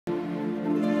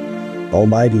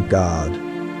Almighty God,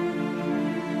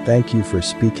 thank you for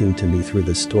speaking to me through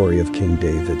the story of King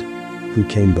David, who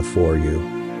came before you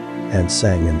and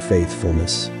sang in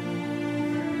faithfulness.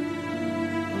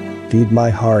 Feed my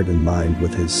heart and mind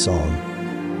with his song.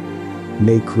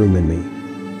 Make room in me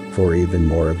for even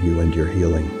more of you and your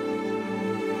healing.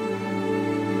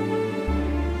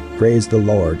 Praise the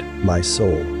Lord, my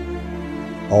soul,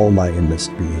 all my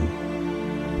inmost being.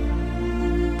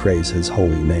 Praise his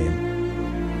holy name.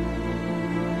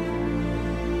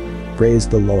 Praise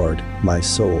the Lord, my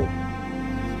soul,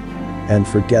 and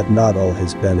forget not all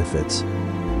his benefits,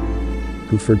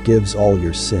 who forgives all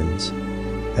your sins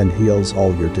and heals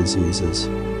all your diseases,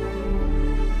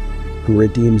 who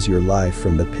redeems your life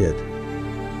from the pit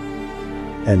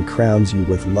and crowns you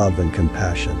with love and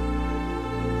compassion,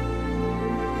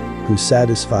 who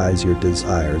satisfies your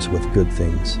desires with good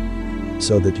things,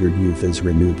 so that your youth is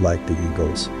renewed like the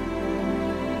eagles.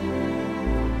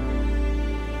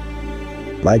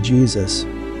 My Jesus,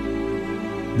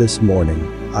 this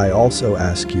morning, I also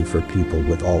ask you for people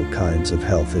with all kinds of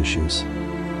health issues.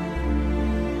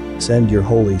 Send your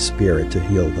Holy Spirit to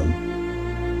heal them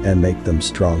and make them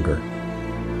stronger.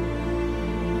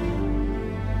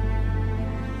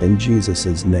 In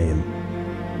Jesus' name,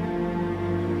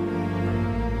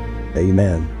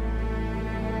 amen.